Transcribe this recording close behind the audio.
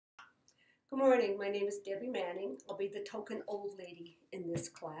Good morning, my name is Debbie Manning. I'll be the token old lady in this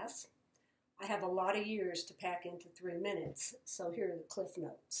class. I have a lot of years to pack into 3 minutes, so here are the cliff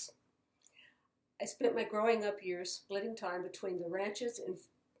notes. I spent my growing up years splitting time between the ranches in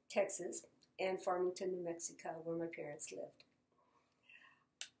Texas and Farmington, New Mexico, where my parents lived.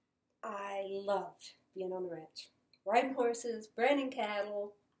 I loved being on the ranch, riding horses, branding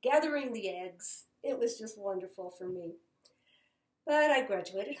cattle, gathering the eggs. It was just wonderful for me. But I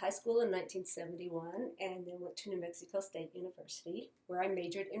graduated high school in 1971 and then went to New Mexico State University, where I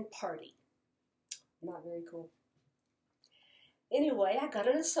majored in party. Not very cool. Anyway, I got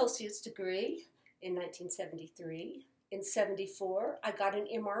an associate's degree in 1973. In 74, I got an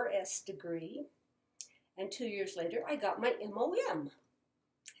MRS degree. And 2 years later, I got my MOM.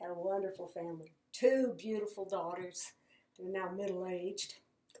 Had a wonderful family. 2 beautiful daughters. They're now middle-aged.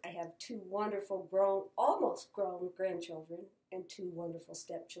 I have 2 wonderful grown, almost grown grandchildren and 2 wonderful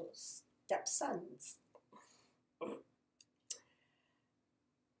stepsons.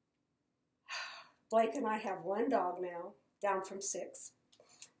 Blake and I have 1 dog now, down from 6.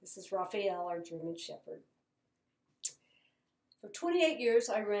 This is Raphael, our German Shepherd. For 28 years,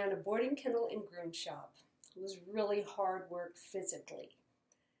 I ran a boarding kennel and groom shop. It was really hard work physically.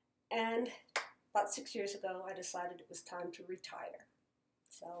 And about 6 years ago, I decided it was time to retire.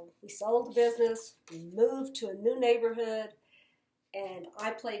 So we sold the business, we moved to a new neighborhood, and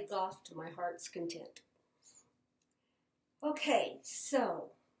I played golf to my heart's content. Okay,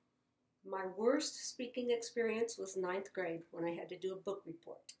 so my worst speaking experience was 9th grade when I had to do a book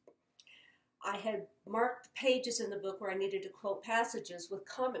report. I had marked the pages in the book where I needed to quote passages with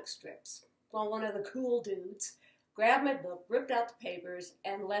comic strips. Well, one of the cool dudes grabbed my book, ripped out the papers,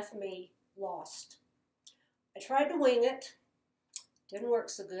 and left me lost. I tried to wing it. Didn't work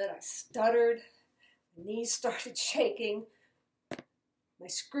so good. I stuttered. My knees started shaking. My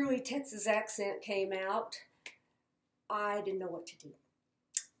screwy Texas accent came out. I didn't know what to do.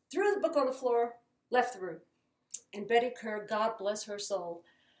 Threw the book on the floor, left the room. And Betty Kerr, God bless her soul,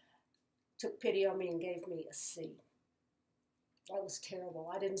 took pity on me and gave me a C. That was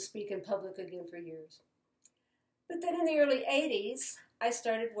terrible. I didn't speak in public again for years. But then in the early 80s, I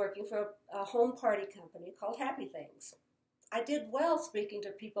started working for a home party company called Happy Things. I did well speaking to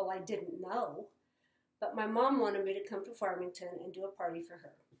people I didn't know, but my mom wanted me to come to Farmington and do a party for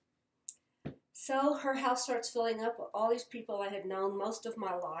her. So her house starts filling up with all these people I had known most of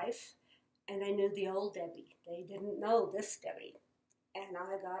my life, and I knew the old Debbie. They didn't know this Debbie, and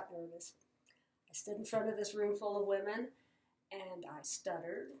I got nervous. I stood in front of this room full of women, and I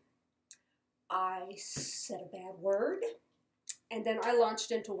stuttered. I said a bad word, and then I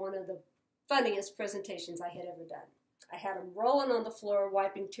launched into one of the funniest presentations I had ever done. I had them rolling on the floor,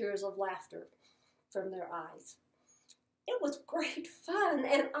 wiping tears of laughter from their eyes. It was great fun,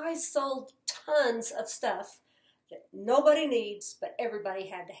 and I sold tons of stuff that nobody needs, but everybody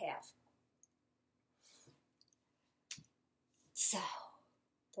had to have. So,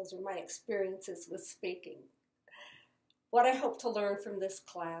 those are my experiences with speaking. What I hope to learn from this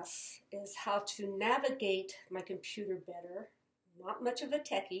class is how to navigate my computer better. Not much of a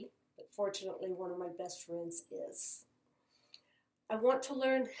techie, but fortunately one of my best friends is. I want to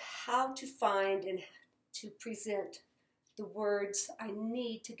learn how to find and to present the words I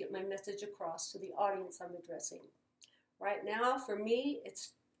need to get my message across to the audience I'm addressing. Right now, for me,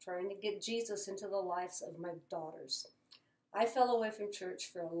 it's trying to get Jesus into the lives of my daughters. I fell away from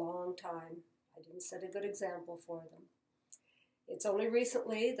church for a long time. I didn't set a good example for them. It's only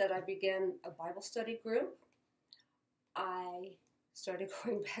recently that I began a Bible study group. I started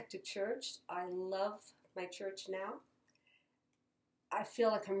going back to church. I love my church now. I feel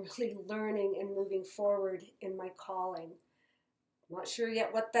like I'm really learning and moving forward in my calling. I'm not sure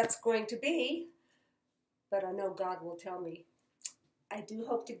yet what that's going to be, but I know God will tell me. I do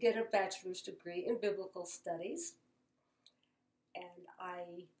hope to get a bachelor's degree in biblical studies, and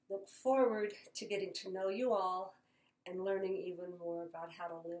I look forward to getting to know you all and learning even more about how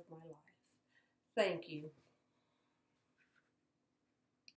to live my life. Thank you.